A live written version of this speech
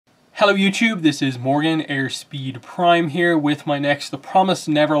Hello YouTube, this is Morgan Airspeed Prime here with my next The Promised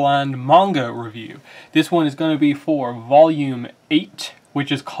Neverland manga review. This one is going to be for Volume 8,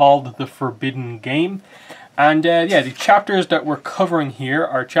 which is called The Forbidden Game. And the chapters that we're covering here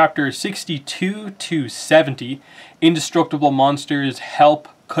are chapters 62 to 70, Indestructible Monsters, Help,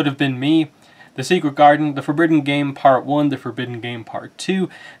 Could Have Been Me, The Secret Garden, The Forbidden Game Part 1, The Forbidden Game Part 2,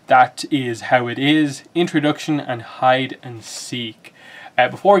 That Is How It Is, Introduction, and Hide and Seek.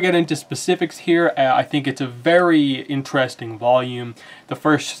 Before we get into specifics here, I think it's a very interesting volume. The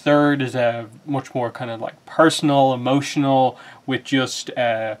first third is much more kind of like personal, emotional, with just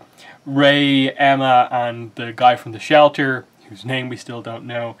Ray, Emma, and the guy from the shelter, whose name we still don't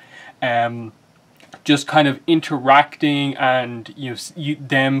know, just kind of interacting and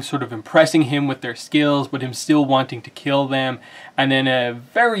them sort of impressing him with their skills, but him still wanting to kill them, and then a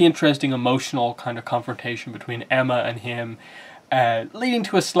very interesting emotional kind of confrontation between Emma and him. Leading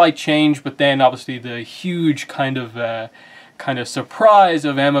to a slight change, but then obviously the huge kind of surprise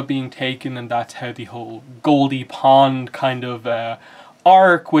of Emma being taken, and that's how the whole Goldie Pond kind of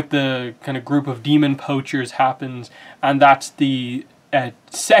arc with the kind of group of demon poachers happens, and that's the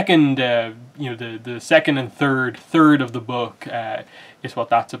second, the second and third of the book is what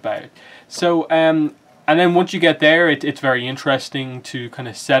that's about. So, and then once you get there, it's very interesting to kind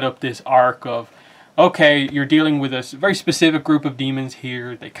of set up this arc of, okay, you're dealing with a very specific group of demons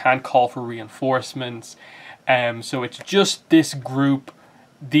here. They can't call for reinforcements. So it's just this group.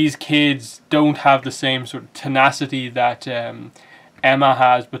 These kids don't have the same sort of tenacity that Emma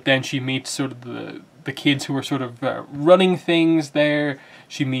has, but then she meets sort of the kids who are sort of running things there.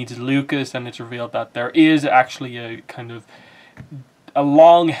 She meets Lucas, and it's revealed that there is actually a kind of a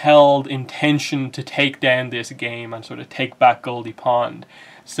long-held intention to take down this game and sort of take back Goldie Pond.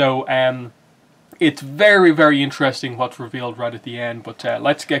 So, it's very, very interesting what's revealed right at the end, but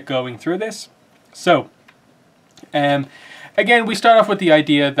let's get going through this. So, again, we start off with the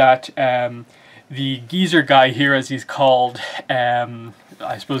idea that the geezer guy here, as he's called,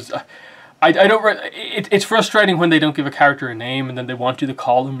 I suppose, it's frustrating when they don't give a character a name and then they want you to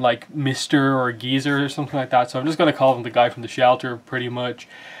call him like Mr. or Geezer or something like that, so I'm just going to call him the guy from the shelter, pretty much.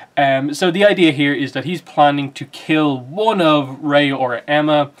 So the idea here is that he's planning to kill one of Ray or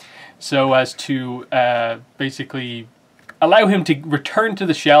Emma, so as to basically allow him to return to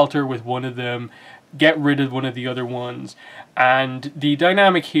the shelter with one of them, get rid of one of the other ones. And the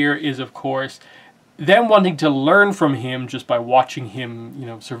dynamic here is, of course, them wanting to learn from him just by watching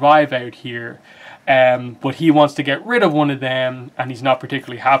him, survive out here. But he wants to get rid of one of them, and he's not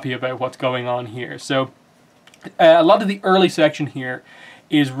particularly happy about what's going on here. So a lot of the early section here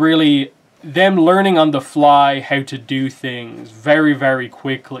is really them learning on the fly how to do things very, very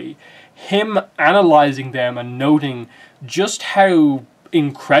quickly. Him analyzing them and noting just how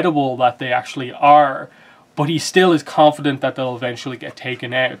incredible that they actually are, but he still is confident that they'll eventually get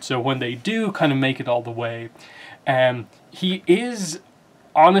taken out. So when they do kind of make it all the way, he is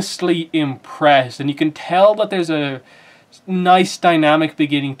honestly impressed, and you can tell that there's a nice dynamic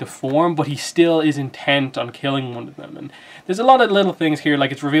beginning to form, but he still is intent on killing one of them. And there's a lot of little things here,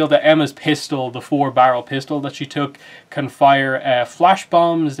 like it's revealed that Emma's pistol, the 4-barrel pistol that she took, can fire flash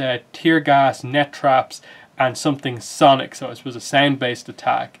bombs, tear gas, net traps, and something sonic, so I suppose a sound-based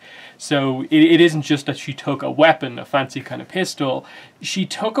attack. So it isn't just that she took a weapon, a fancy kind of pistol. She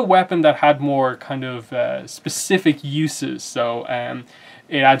took a weapon that had more kind of specific uses, so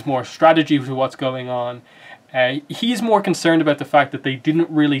it adds more strategy to what's going on. He's more concerned about the fact that they didn't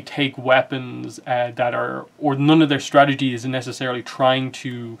really take weapons that are, or none of their strategy is necessarily trying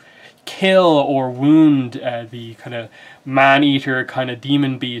to kill or wound the kind of man-eater kind of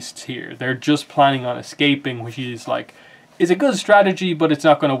demon beasts here. They're just planning on escaping, which is a good strategy, but it's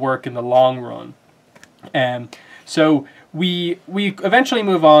not going to work in the long run. So we eventually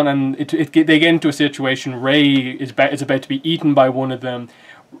move on, and they get into a situation. Ray is about to be eaten by one of them.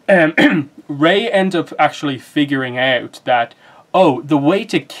 Ray ends up actually figuring out that, oh, the way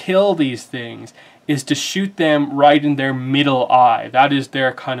to kill these things is to shoot them right in their middle eye. That is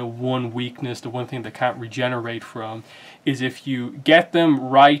their kind of one weakness, the one thing they can't regenerate from, is if you get them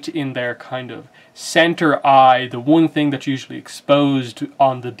right in their kind of center eye, the one thing that's usually exposed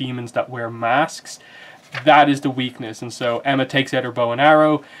on the demons that wear masks, that is the weakness. And so Emma takes out her bow and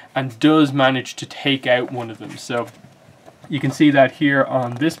arrow and does manage to take out one of them. So you can see that here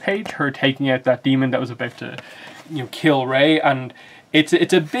on this page, her taking out that demon that was about to, kill Ray, and it's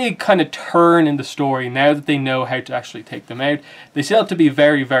a big kind of turn in the story now that they know how to actually take them out. They still have to be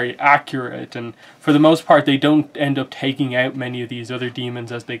very, very accurate, and for the most part, they don't end up taking out many of these other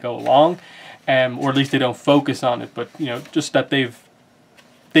demons as they go along, or at least they don't focus on it. But just that they've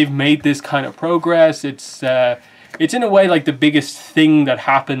they've made this kind of progress. It's in a way like the biggest thing that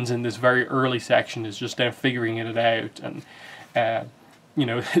happens in this very early section is just them figuring it out, and you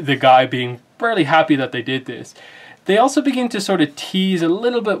know, the guy being fairly happy that they did this. They also begin to sort of tease a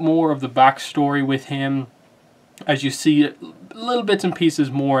little bit more of the backstory with him, as you see little bits and pieces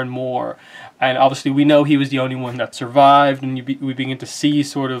more and more. And obviously we know he was the only one that survived, and we begin to see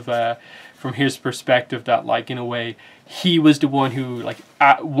sort of from his perspective that, like, in a way, he was the one who, like,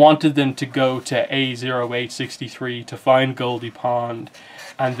 wanted them to go to A0863 to find Goldie Pond,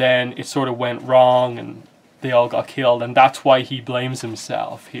 and then it sort of went wrong and they all got killed, and that's why he blames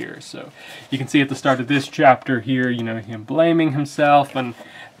himself here. So you can see at the start of this chapter here, you know, him blaming himself, and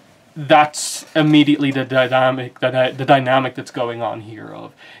that's immediately the dynamic that's going on here.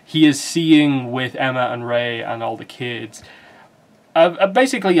 Of he is seeing with Emma and Ray and all the kids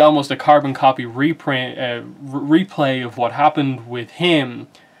basically almost a carbon copy replay of what happened with him,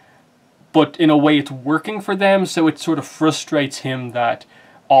 but in a way it's working for them, so it sort of frustrates him that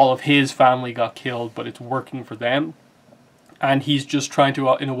all of his family got killed, but it's working for them. And he's just trying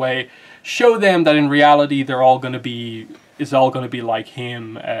to, in a way, show them that in reality it's all going to be like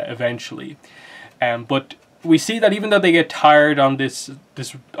him eventually. But we see that even though they get tired on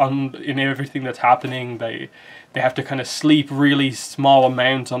in everything that's happening, they have to kind of sleep really small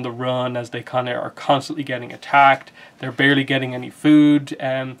amounts on the run as they kind of are constantly getting attacked. They're barely getting any food,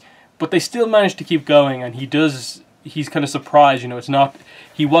 but they still manage to keep going. And he's kind of surprised, you know,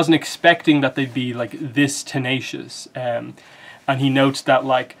 he wasn't expecting that they'd be like this tenacious. And he notes that,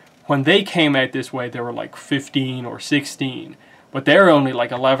 like, when they came out this way, they were like 15 or 16, but they're only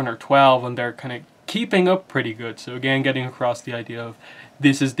like 11 or 12, and they're kind of keeping up pretty good. So again, getting across the idea of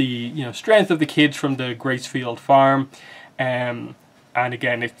this is the, you know, strength of the kids from the Gracefield farm. And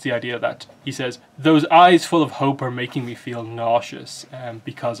again, it's the idea that he says, those eyes full of hope are making me feel nauseous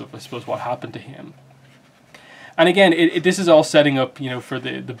because of, I suppose, what happened to him. And again, this is all setting up, you know, for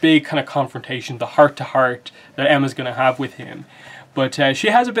the big kind of confrontation, the heart-to-heart that Emma's going to have with him. But she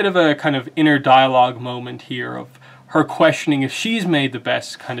has a bit of a kind of inner dialogue moment here of her questioning if she's made the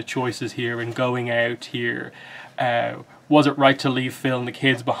best kind of choices here in going out here. Was it right to leave Phil and the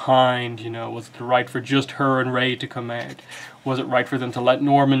kids behind? You know, was it right for just her and Ray to come out? Was it right for them to let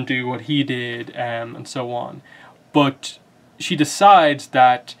Norman do what he did, and so on? But she decides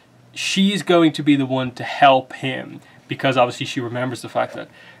that she's going to be the one to help him, because obviously she remembers the fact that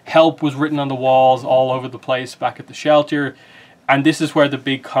help was written on the walls all over the place back at the shelter. And this is where the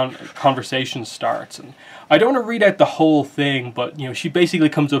big conversation starts. And I don't want to read out the whole thing, but, you know, she basically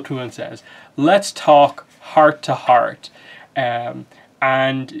comes up to him and says, let's talk heart to heart.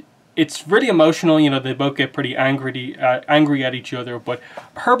 And it's really emotional. You know, they both get pretty angry at each other, but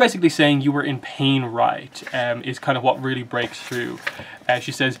her basically saying you were in pain, right, is kind of what really breaks through.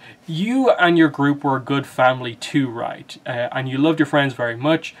 She says, you and your group were a good family too, right, and you loved your friends very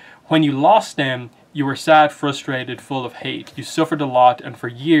much. When you lost them, you were sad, frustrated, full of hate. You suffered a lot, and for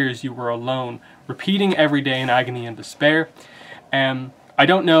years you were alone, repeating every day in agony and despair. I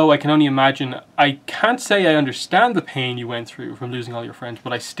don't know, I can only imagine. I can't say I understand the pain you went through from losing all your friends,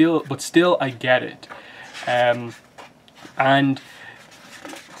 but still I get it. And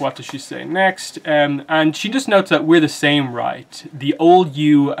what does she say next? And she just notes that we're the same, right? The old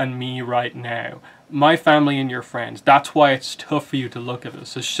you and me right now. My family and your friends. That's why it's tough for you to look at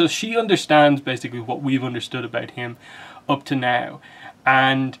us. So she understands basically what we've understood about him up to now.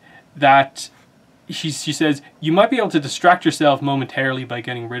 And that she says, you might be able to distract yourself momentarily by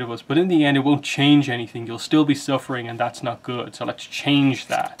getting rid of us, but in the end it won't change anything. You'll still be suffering, and that's not good. So let's change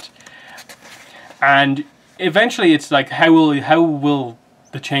that. And eventually it's like, how will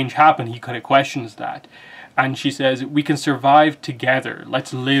the change happen? He kind of questions that. And she says, we can survive together.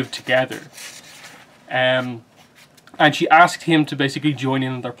 Let's live together. And she asked him to basically join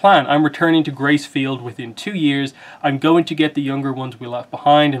in on their plan. I'm returning to Gracefield within 2 years. I'm going to get the younger ones we left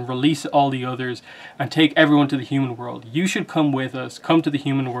behind and release all the others and take everyone to the human world. You should come with us. Come to the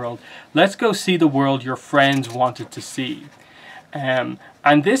human world. Let's go see the world your friends wanted to see. And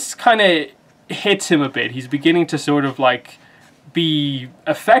this kind of hits him a bit. He's beginning to sort of like be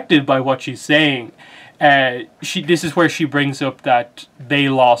affected by what she's saying. This is where she brings up that they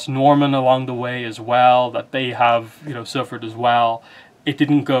lost Norman along the way as well, that they have, you know, suffered as well. It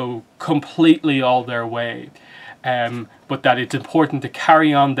didn't go completely all their way, but that it's important to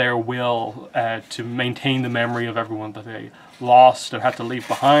carry on their will to maintain the memory of everyone that they lost and had to leave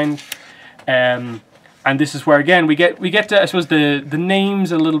behind. And this is where again we get to, I suppose, the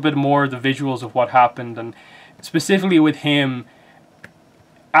names, a little bit more, the visuals of what happened, and specifically with him.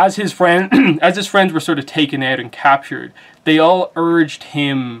 as his friends were sort of taken out and captured, they all urged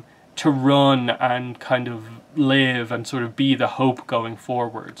him to run and kind of live and sort of be the hope going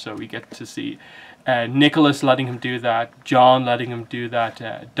forward. So we get to see Nicholas letting him do that, John letting him do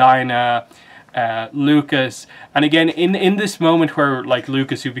that, Dinah, Lucas. And again, in this moment where, like,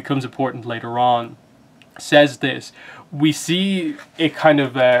 Lucas, who becomes important later on, says this, we see it kind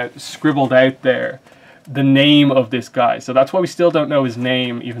of scribbled out there, the name of this guy. So that's why we still don't know his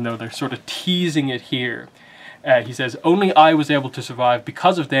name, even though they're sort of teasing it here. He says, only I was able to survive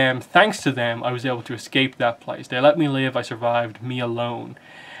because of them. Thanks to them, I was able to escape that place. They let me live. I survived, me alone.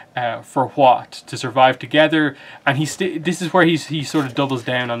 For what? To survive together. And this is where he sort of doubles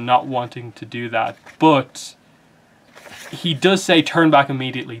down on not wanting to do that. But he does say, turn back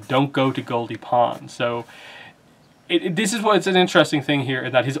immediately. Don't go to Goldie Pond. So this is what's an interesting thing here,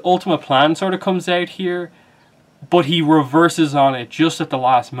 that his ultimate plan sort of comes out here, but he reverses on it just at the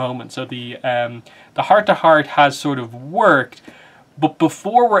last moment. So the heart-to-heart has sort of worked, but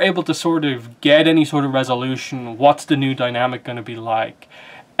before we're able to sort of get any sort of resolution, what's the new dynamic going to be like?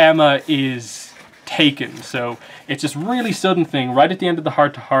 Emma is taken. So it's this really sudden thing right at the end of the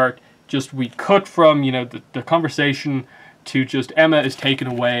heart-to-heart. Just we cut from, you know, the conversation to just Emma is taken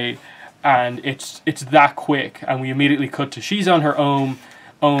away, and it's that quick, and we immediately cut to she's on her own.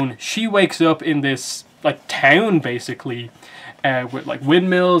 She wakes up in this like town basically, with like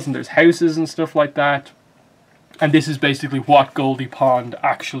windmills and there's houses and stuff like that, and this is basically what Goldie Pond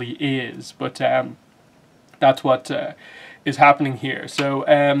actually is. But that's what is happening here.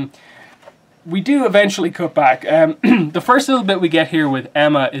 So we do eventually cut back. The first little bit we get here with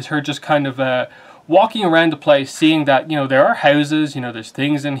Emma is her just kind of walking around the place, seeing that, you know, there are houses, you know, there's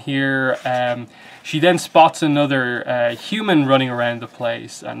things in here. She then spots another human running around the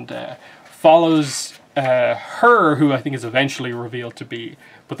place and follows her, who I think is eventually revealed to be,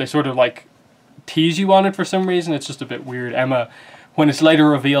 but they sort of like tease you on it for some reason. It's just a bit weird. Emma, when it's later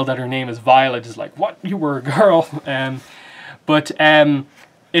revealed that her name is Violet, is like, what? You were a girl. But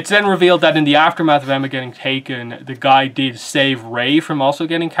it's then revealed that in the aftermath of Emma getting taken, the guy did save Ray from also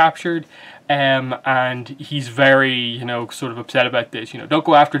getting captured. And he's very, you know, sort of upset about this. You know, don't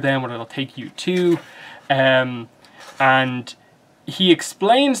go after them or it'll take you too. And he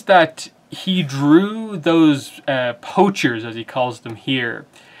explains that he drew those poachers, as he calls them here,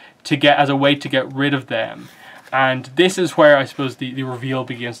 as a way to get rid of them. And this is where I suppose the reveal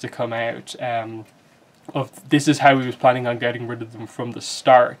begins to come out. Of this is how he was planning on getting rid of them from the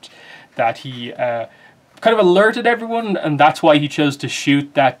start. That he kind of alerted everyone, and that's why he chose to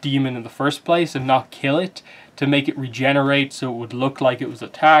shoot that demon in the first place and not kill it, to make it regenerate so it would look like it was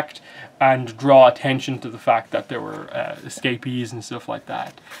attacked and draw attention to the fact that there were escapees and stuff like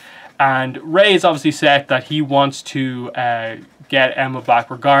that. And Ray is obviously set that he wants to get Emma back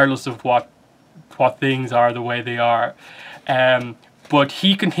regardless of what things are the way they are. But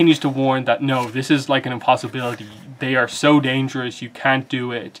he continues to warn that no, this is like an impossibility. They are so dangerous, you can't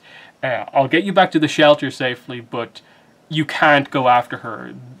do it. I'll get you back to the shelter safely, but you can't go after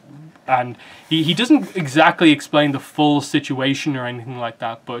her. And he doesn't exactly explain the full situation or anything like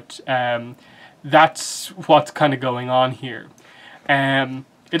that, but that's what's kind of going on here.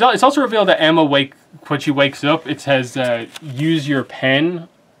 It's also revealed that Emma, when she wakes up, it says, use your pen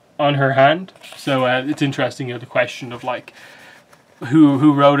on her hand. So it's interesting, you know, the question of like,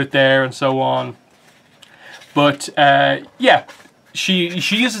 who wrote it there and so on. But yeah. She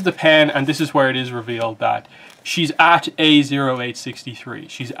uses the pen, and this is where it is revealed that she's at A0863.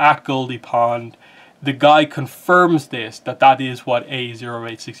 She's at Goldie Pond. The guy confirms this, that is what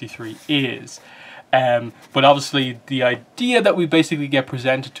A0863 is. But obviously the idea that we basically get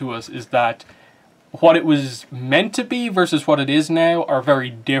presented to us is that what it was meant to be versus what it is now are very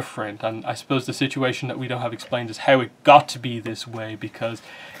different. And I suppose the situation that we don't have explained is how it got to be this way, because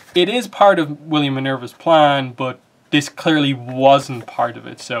it is part of William Minerva's plan, but this clearly wasn't part of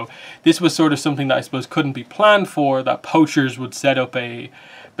it. So this was sort of something that I suppose couldn't be planned for, that poachers would set up a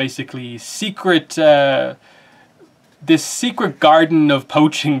basically secret, this secret garden of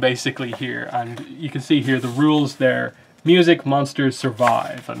poaching basically here. And you can see here the rules there: music, monsters,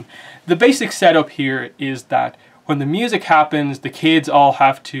 survive. And the basic setup here is that when the music happens, the kids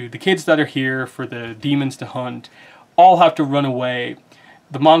that are here for the demons to hunt, all have to run away.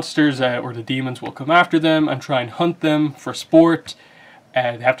 The monsters or the demons will come after them and try and hunt them for sport.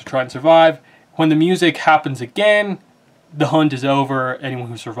 They have to try and survive. When the music happens again, the hunt is over. Anyone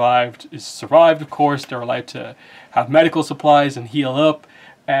who survived is survived, of course. They're allowed to have medical supplies and heal up.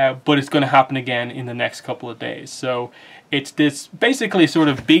 But it's going to happen again in the next couple of days. So it's this basically sort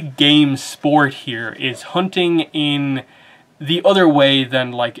of big game sport here. Is hunting in the other way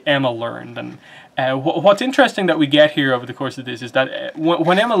than like Emma learned. And what's interesting that we get here over the course of this is that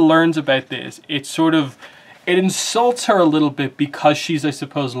when Emma learns about this, it insults her a little bit because she's, I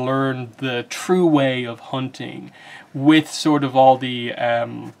suppose, learned the true way of hunting with sort of all the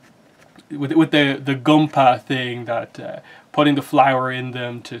with the gumpa thing, that putting the flour in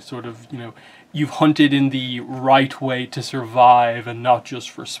them to sort of, you know, you've hunted in the right way to survive and not just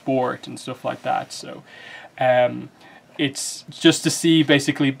for sport and stuff like that. So it's just to see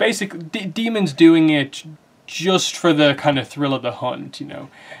basically demons doing it just for the kind of thrill of the hunt, you know,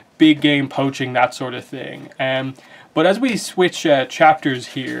 big game poaching, that sort of thing. But as we switch chapters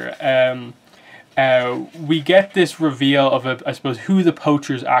here, we get this reveal of, I suppose, who the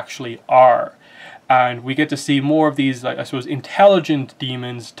poachers actually are. And we get to see more of these, like, I suppose, intelligent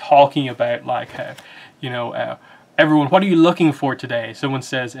demons talking about, like, you know, everyone, what are you looking for today? Someone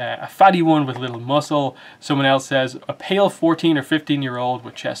says a fatty one with little muscle. Someone else says a pale 14 or 15-year-old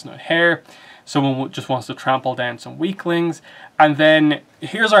with chestnut hair. Someone just wants to trample down some weaklings. And then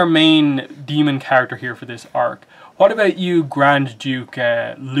here's our main demon character here for this arc. What about you, Grand Duke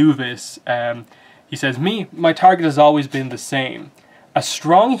Luvis? He says, my target has always been the same. A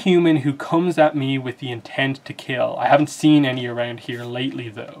strong human who comes at me with the intent to kill. I haven't seen any around here lately,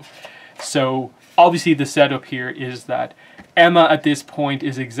 though. So obviously the setup here is that Emma at this point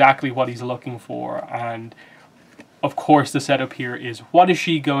is exactly what he's looking for. And of course the setup here is, what is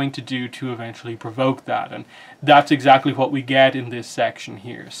she going to do to eventually provoke that? And that's exactly what we get in this section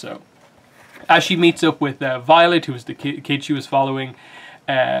here. So as she meets up with Violet, who was the kid she was following,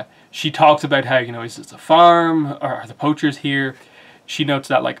 she talks about how, you know, is this a farm, or are the poachers here? She notes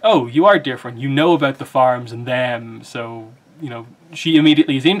that, like, oh, you are different. You know about the farms and them. So, you know, she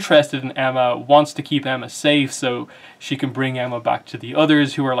immediately is interested in Emma, wants to keep Emma safe so she can bring Emma back to the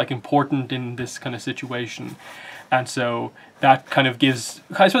others who are, like, important in this kind of situation. And so that kind of gives,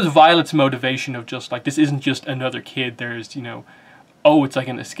 I suppose, Violet's motivation of just, like, this isn't just another kid. There's, you know, oh, it's like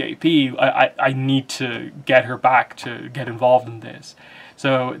an escapee. I need to get her back to get involved in this.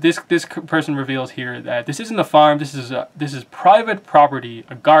 So this person reveals here that this isn't a farm. This is private property,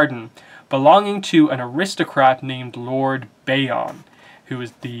 a garden, belonging to an aristocrat named Lord Bayon, who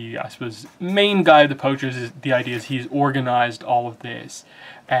is the, I suppose, main guy of the poachers. The idea is he's organized all of this,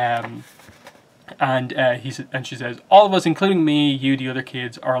 and she says, all of us, including me, you, the other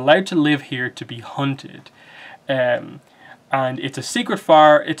kids, are allowed to live here to be hunted, and it's a secret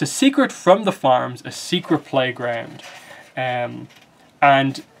farm. It's a secret from the farms, a secret playground.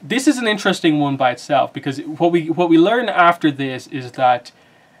 And this is an interesting one by itself, because what we learn after this is that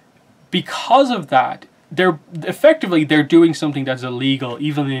because of that, they're doing something that's illegal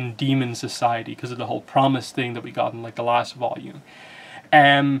even in demon society, because of the whole promise thing that we got in, like, the last volume.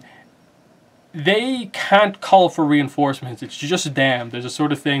 They can't call for reinforcements. It's just them. There's a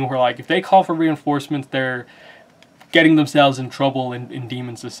sort of thing where, like, if they call for reinforcements, they're getting themselves in trouble in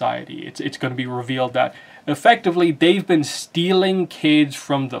demon society. It's going to be revealed that effectively they've been stealing kids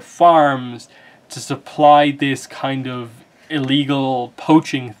from the farms to supply this kind of illegal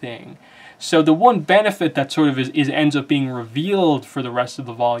poaching thing. So the one benefit that sort of ends up being revealed for the rest of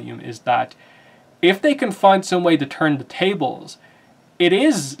the volume is that if they can find some way to turn the tables, it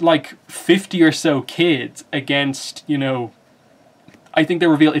is like 50 or so kids against, you know, I think they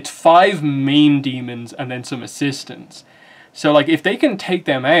reveal it's 5 main demons and then some assistants. So, like, if they can take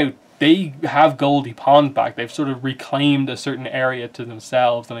them out, they have Goldie Pond back. They've sort of reclaimed a certain area to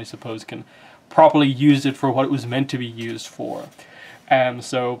themselves, and I suppose can properly use it for what it was meant to be used for.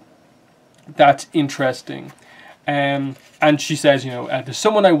 So that's interesting. And she says, you know, there's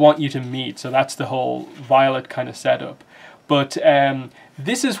someone I want you to meet. So that's the whole Violet kind of setup. But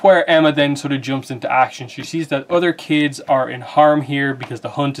this is where Emma then sort of jumps into action. She sees that other kids are in harm here because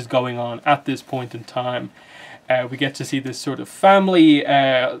the hunt is going on at this point in time. We get to see this sort of family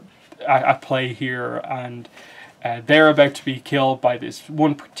at play here, and they're about to be killed by this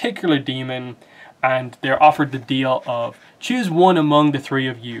one particular demon, and they're offered the deal of, choose one among the 3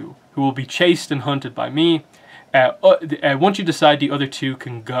 of you who will be chased and hunted by me. Once you decide, the other 2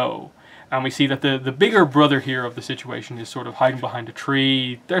 can go. And we see that the bigger brother here of the situation is sort of hiding behind a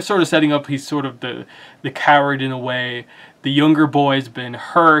tree. They're sort of setting up, he's sort of the coward in a way. The younger boy's been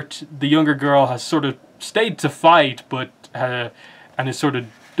hurt. The younger girl has sort of stayed to fight, but and has sort of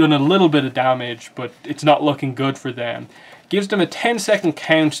done a little bit of damage, but it's not looking good for them. Gives them a 10-second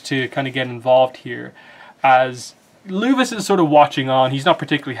count to kind of get involved here, as Luvis is sort of watching on. He's not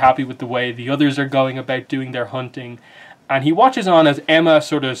particularly happy with the way the others are going about doing their hunting. And he watches on as Emma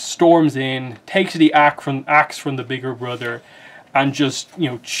sort of storms in, takes the axe from the bigger brother, and just, you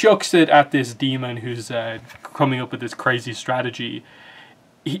know, chucks it at this demon who's coming up with this crazy strategy.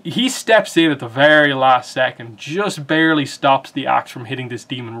 He steps in at the very last second, just barely stops the axe from hitting this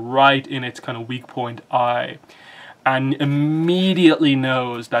demon right in its kind of weak point eye, and immediately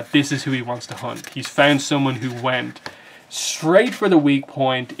knows that this is who he wants to hunt. He's found someone who went straight for the weak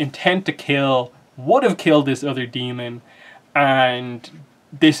point, intent to kill, would have killed this other demon, and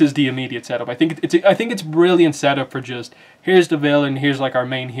this is the immediate setup. I think it's brilliant setup for just, here's the villain, here's like our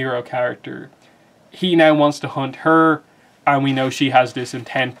main hero character. He now wants to hunt her, and we know she has this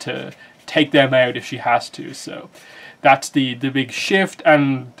intent to take them out if she has to. So that's the big shift,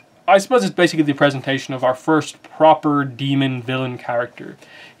 and I suppose it's basically the presentation of our first proper demon villain character.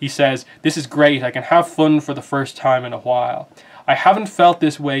 He says, "This is great, I can have fun for the first time in a while. I haven't felt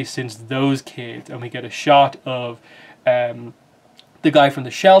this way since those kids." And we get a shot of the guy from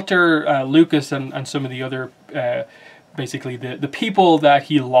the shelter, Lucas, and some of the other, basically the people that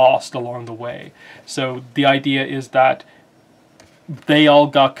he lost along the way. So the idea is that they all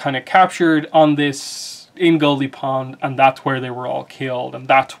got kind of captured on this, in Goldie Pond, and that's where they were all killed, and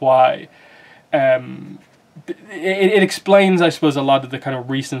that's why it explains, I suppose, a lot of the kind of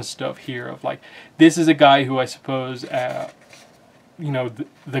recent stuff here of like, this is a guy who I suppose, you know,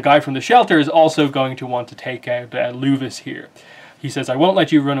 the guy from the shelter is also going to want to take out Luvis here. He says, "I won't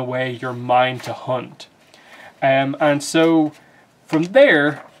let you run away, you're mine to hunt." And so from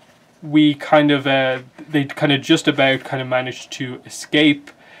there, we kind of, they kind of just about kind of managed to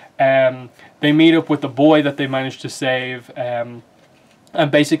escape. They meet up with the boy that they managed to save. And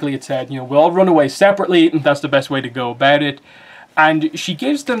basically it said, you know, we'll all run away separately, and that's the best way to go about it. And she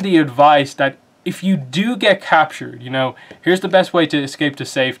gives them the advice that if you do get captured, you know, here's the best way to escape to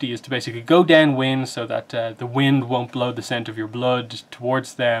safety, is to basically go downwind so that the wind won't blow the scent of your blood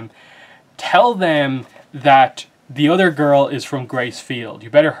towards them. Tell them that the other girl is from Grace Field. You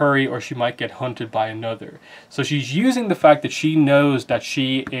better hurry or she might get hunted by another. So she's using the fact that she knows that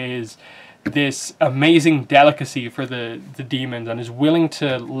she is this amazing delicacy for the demons and is willing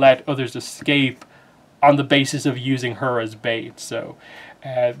to let others escape on the basis of using her as bait. So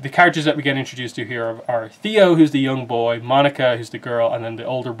the characters that we get introduced to here are Theo, who's the young boy, Monica, who's the girl, and then the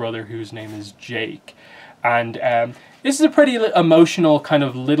older brother, whose name is Jake. And this is a pretty emotional kind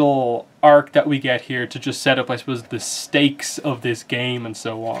of little arc that we get here to just set up, I suppose, the stakes of this game and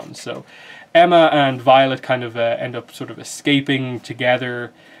so on. So Emma and Violet kind of end up sort of escaping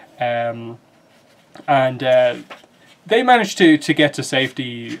together, and they manage to get to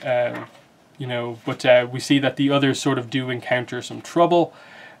safety, you know, but we see that the others sort of do encounter some trouble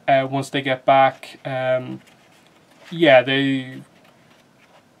once they get back.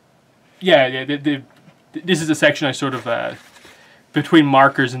 This is a section I sort of, between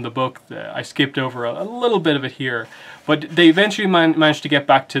markers in the book, I skipped over a little bit of it here. But they eventually managed to get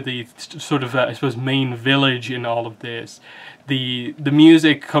back to the sort of, I suppose, main village in all of this. The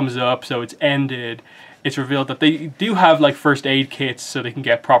music comes up, so it's ended. It's revealed that they do have like first aid kits so they can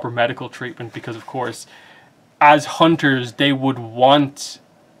get proper medical treatment, because of course, as hunters, they would want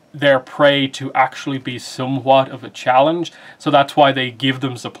their prey to actually be somewhat of a challenge. So that's why they give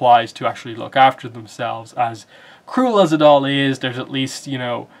them supplies to actually look after themselves. As cruel as it all is, there's at least, you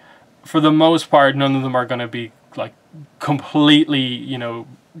know, for the most part, none of them are going to be like completely, you know,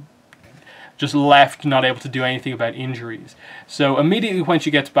 just left not able to do anything about injuries. So immediately when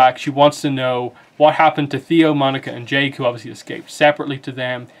she gets back, she wants to know what happened to Theo, Monica, and Jake, who obviously escaped separately to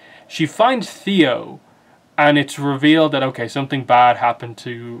them. She finds Theo, and it's revealed that, okay, something bad happened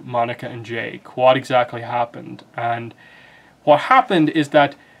to Monica and Jake. What exactly happened? And what happened is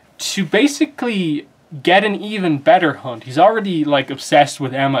that to basically get an even better hunt, he's already like obsessed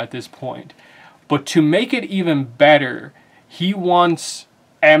with Emma at this point, but to make it even better, he wants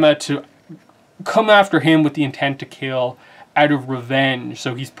Emma to come after him with the intent to kill out of revenge.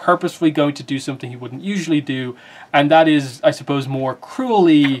 So he's purposefully going to do something he wouldn't usually do, and that is, I suppose, more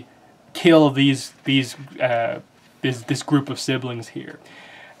cruelly kill this group of siblings here.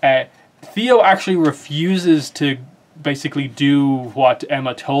 Theo actually refuses to basically do what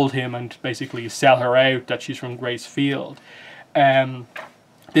Emma told him and basically sell her out that she's from Grace Field.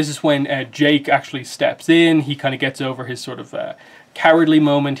 This is when Jake actually steps in. He kind of gets over his sort of cowardly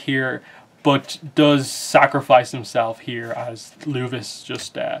moment here, but does sacrifice himself here as Luvis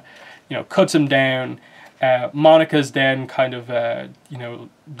just you know, cuts him down. Monica's then kind of you know,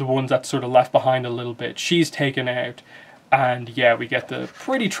 the ones that's sort of left behind a little bit. She's taken out, and yeah, we get the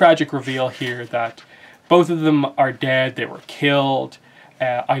pretty tragic reveal here that both of them are dead. They were killed.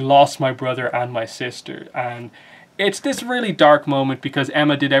 I lost my brother and my sister, and it's this really dark moment because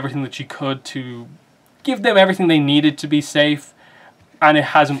Emma did everything that she could to give them everything they needed to be safe, and it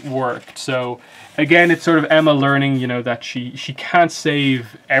hasn't worked. So again, it's sort of Emma learning, you know, that she can't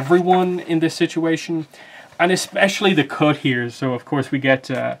save everyone in this situation, and especially the cut here. So of course we get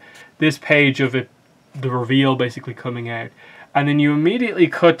this page of it, the reveal basically coming out, and then you immediately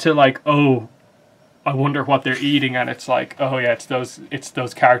cut to like, oh, I wonder what they're eating, and it's like, oh yeah, it's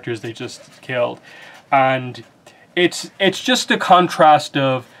those characters they just killed. And it's just the contrast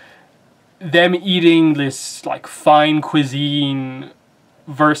of them eating this like fine cuisine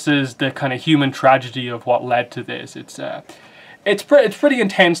versus the kind of human tragedy of what led to this. It's pretty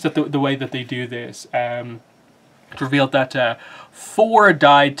intense that the way that they do this. It's revealed that 4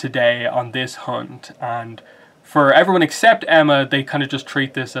 died today on this hunt, and for everyone except Emma, they kind of just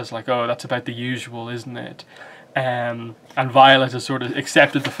treat this as like, oh, that's about the usual, isn't it? And Violet has sort of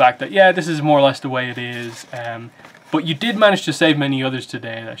accepted the fact that, yeah, this is more or less the way it is. But you did manage to save many others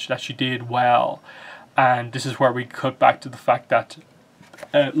today, that she did well. And this is where we cut back to the fact that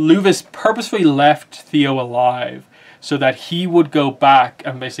Luvis purposefully left Theo alive so that he would go back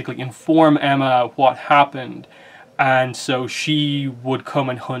and basically inform Emma what happened. And so she would come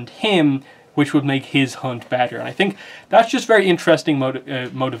and hunt him, which would make his hunt better. And I think that's just very interesting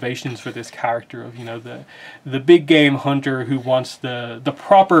motivations for this character of, you know, the big game hunter who wants the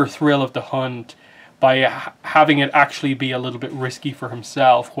proper thrill of the hunt by having it actually be a little bit risky for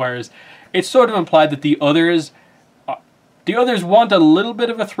himself, whereas it's sort of implied that the others want a little bit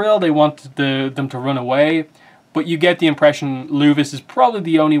of a thrill. They want them to run away, but you get the impression Luvis is probably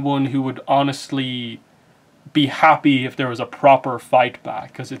the only one who would honestly be happy if there was a proper fight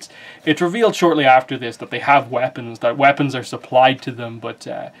back, because it's revealed shortly after this that they have weapons, that weapons are supplied to them, but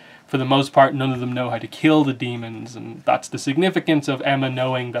for the most part none of them know how to kill the demons, and that's the significance of Emma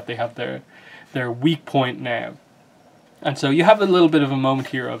knowing that they have their weak point now. And so you have a little bit of a moment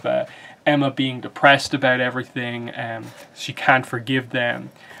here of Emma being depressed about everything, she can't forgive them,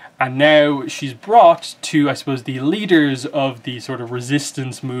 and now she's brought to, I suppose, the leaders of the sort of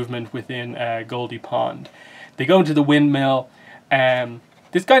resistance movement within Goldie Pond. They go into the windmill,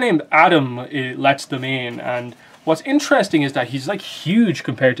 this guy named Adam lets them in, and what's interesting is that he's like huge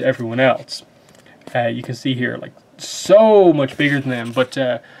compared to everyone else. You can see here, like, so much bigger than them, but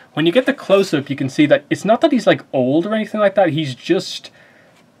when you get the close-up you can see that it's not that he's like old or anything like that, he's just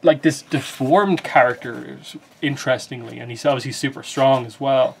like this deformed character, interestingly, and he's obviously super strong as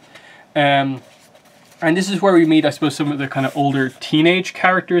well. And this is where we meet, I suppose, some of the kind of older teenage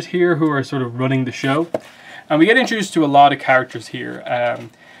characters here who are sort of running the show. And we get introduced to a lot of characters here.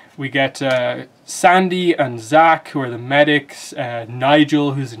 We get Sandy and Zach, who are the medics,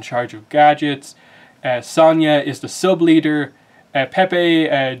 Nigel, who's in charge of gadgets, Sonia is the sub-leader, Pepe,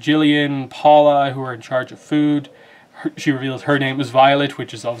 Jillian, Paula, who are in charge of food. She reveals her name is Violet,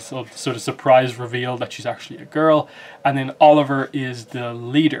 which is also sort of surprise reveal that she's actually a girl. And then Oliver is the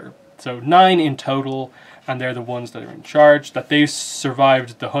leader. So 9 in total, and they're the ones that are in charge, that they've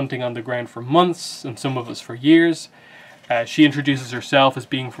survived the hunting on the ground for months, and some of us for years. She introduces herself as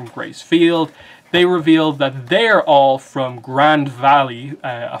being from Grace Field. They reveal that they're all from Grand Valley,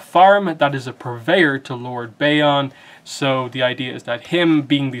 a farm that is a purveyor to Lord Bayon. So the idea is that him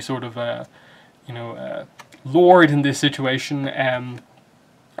being the sort of, lord in this situation,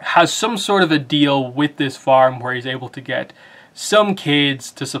 has some sort of a deal with this farm where he's able to get some kids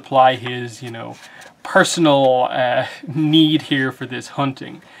to supply his, personal need here for this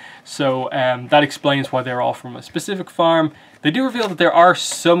hunting. So that explains why they're all from a specific farm. They do reveal that there are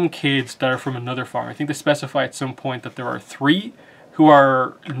some kids that are from another farm. I think they specify at some point that there are 3 who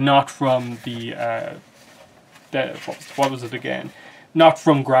are not from what was it again? Not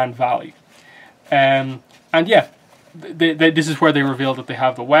from Grand Valley. And yeah, this is where they reveal that they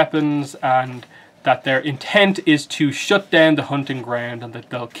have the weapons and that their intent is to shut down the hunting ground and that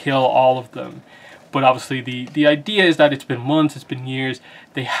they'll kill all of them. But obviously the idea is that it's been months, it's been years,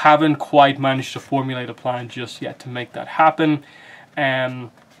 they haven't quite managed to formulate a plan just yet to make that happen. Yeah,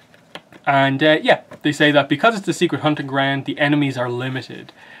 they say that because it's a secret hunting ground, the enemies are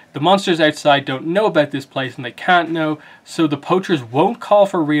limited. The monsters outside don't know about this place and they can't know, so the poachers won't call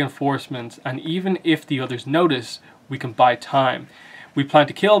for reinforcements, and even if the others notice, we can buy time. We plan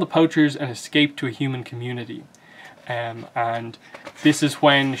to kill the poachers and escape to a human community. And this is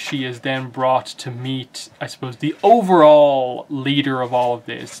when she is then brought to meet, I suppose, the overall leader of all of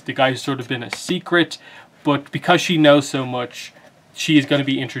this. The guy who's sort of been a secret, but because she knows so much, she is going to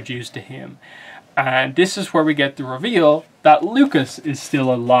be introduced to him. And this is where we get the reveal that Lucas is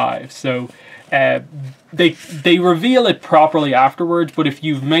still alive. So they reveal it properly afterwards, but if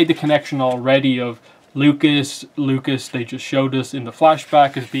you've made the connection already of Lucas, they just showed us in the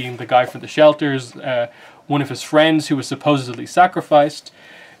flashback as being the guy from the shelters, one of his friends who was supposedly sacrificed.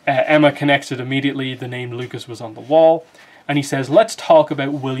 Emma connects it immediately. The name Lucas was on the wall. And he says, let's talk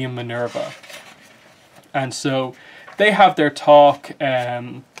about William Minerva. And so they have their talk.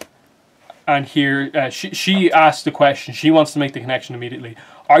 And here she asks the question. She wants to make the connection immediately.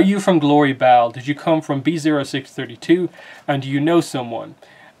 Are you from Glory Bell? Did you come from B0632? And do you know someone?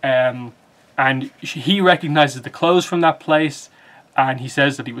 And he recognizes the clothes from that place. And he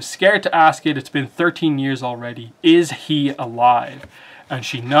says that he was scared to ask it. It's been 13 years already. Is he alive? And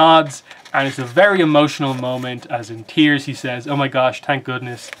she nods, and it's a very emotional moment, as in tears he says, oh my gosh, thank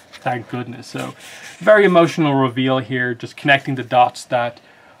goodness, thank goodness. So, very emotional reveal here, just connecting the dots that,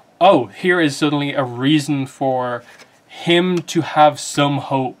 oh, here is suddenly a reason for him to have some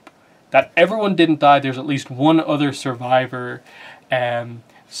hope. That everyone didn't die, there's at least one other survivor.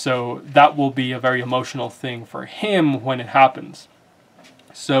 So that will be a very emotional thing for him when it happens.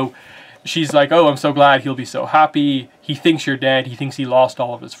 So she's like, oh, I'm so glad, he'll be so happy. He thinks you're dead. He thinks he lost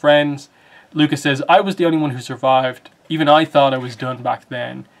all of his friends. Lucas says, I was the only one who survived. Even I thought I was done back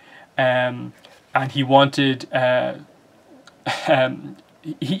then. And he wanted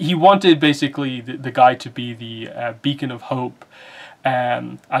he wanted basically the guy to be the beacon of hope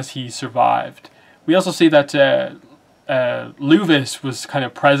as he survived. We also see that Luvis was kind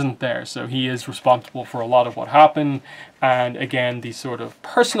of present there, so he is responsible for a lot of what happened. And again, the sort of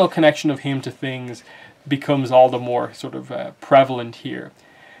personal connection of him to things becomes all the more sort of prevalent here.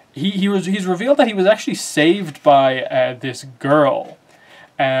 He's revealed that he was actually saved by this girl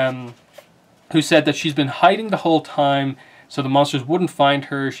who said that she's been hiding the whole time so the monsters wouldn't find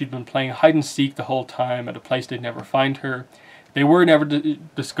her. She'd been playing hide and seek the whole time at a place they'd never find her. They were never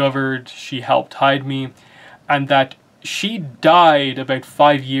discovered. She helped hide me. And that she died about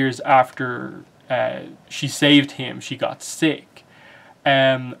 5 years after she saved him. She got sick.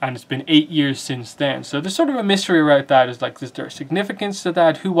 And it's been 8 years since then. So there's sort of a mystery about that. Is like, is there significance to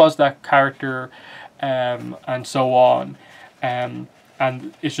that? Who was that character? And so on.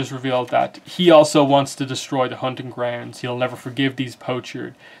 And it's just revealed that he also wants to destroy the hunting grounds. He'll never forgive these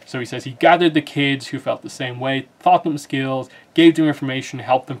poachers. So he says he gathered the kids who felt the same way, taught them skills, gave them information,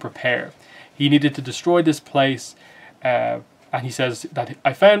 helped them prepare. He needed to destroy this place. And he says that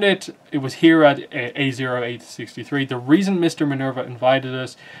I found it. It was here at A0863. The reason Mr. Minerva invited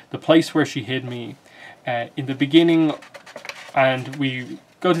us, the place where she hid me in the beginning. And we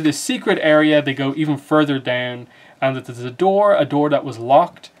go to this secret area. They go even further down. And that there's a door that was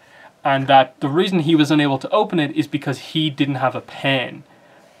locked. And that the reason he was unable to open it is because he didn't have a pen.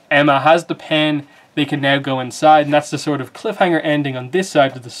 Emma has the pen. They can now go inside. And that's the sort of cliffhanger ending on this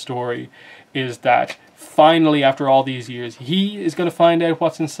side of the story. Is that finally, after all these years, he is going to find out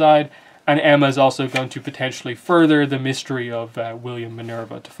what's inside, and Emma is also going to potentially further the mystery of William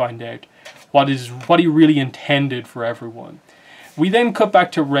Minerva to find out what he really intended for everyone. We then cut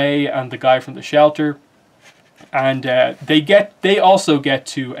back to Ray and the guy from the shelter, and they also get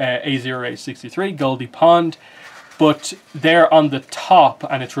to A0863, Goldie Pond, but they're on the top,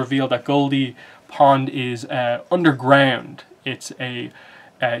 and it's revealed that Goldie Pond is underground. It's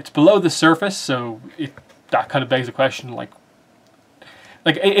below the surface, so that kind of begs the question, like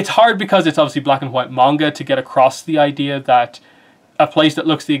it's hard because it's obviously black and white manga to get across the idea that a place that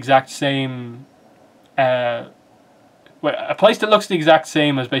looks the exact same, a place that looks the exact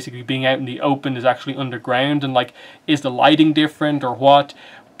same as basically being out in the open is actually underground, and like, is the lighting different or what?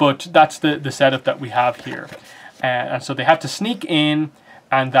 But that's the setup that we have here, and so they have to sneak in,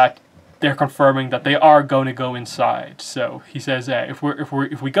 and that they're confirming that they are going to go inside. So he says, if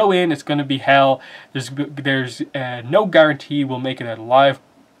we go in, it's going to be hell. There's no guarantee we'll make it out alive,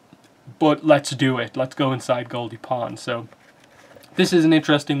 but let's do it. Let's go inside Goldie Pond. So this is an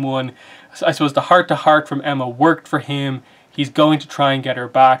interesting one. I suppose the heart-to-heart from Emma worked for him. He's going to try and get her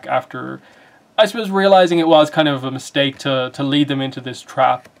back after, I suppose, realizing it was kind of a mistake to lead them into this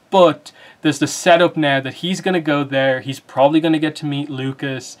trap. But there's the setup now that he's going to go there. He's probably going to get to meet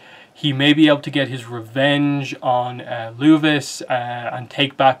Lucas. He may be able to get his revenge on Luvis and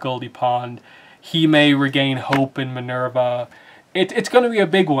take back Goldie Pond. He may regain hope in Minerva. It's going to be a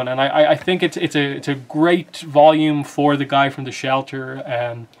big one, and I think it's a great volume for the guy from the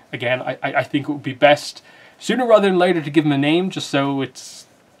shelter. Again, I think it would be best sooner rather than later to give him a name, just so it's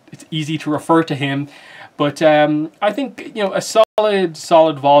easy to refer to him. But I think, you know, a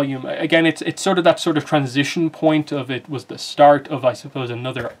solid volume. Again, it's sort of that sort of transition point of it was the start of, I suppose,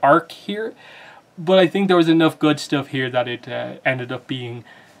 another arc here. But I think there was enough good stuff here that it ended up being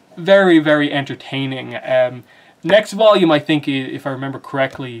very, very entertaining. Next volume, I think, if I remember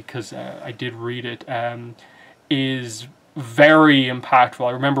correctly, because I did read it, is very impactful.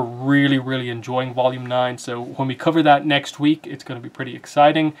 I remember really, really enjoying Volume 9, so when we cover that next week, it's going to be pretty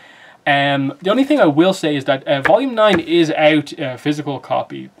exciting. The only thing I will say is that Volume 9 is out, physical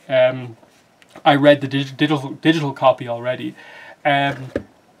copy. I read the digital copy already.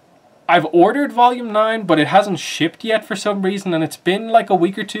 I've ordered Volume 9, but it hasn't shipped yet for some reason, and it's been like a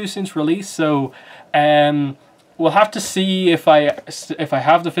week or two since release, so we'll have to see if I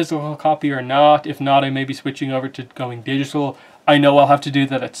have the physical copy or not. If not, I may be switching over to going digital. I know I'll have to do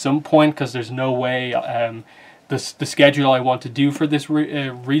that at some point, because there's no way the schedule I want to do for this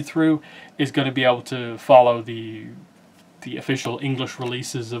read-through is going to be able to follow the official English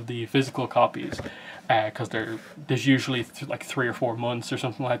releases of the physical copies, because there's usually like 3 or 4 months or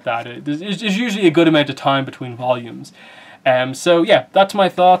something like that. There's usually a good amount of time between volumes. So yeah, that's my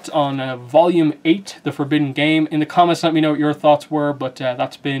thoughts on Volume 8, The Forbidden Game. In the comments, let me know what your thoughts were, but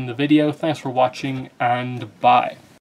that's been the video. Thanks for watching, and bye.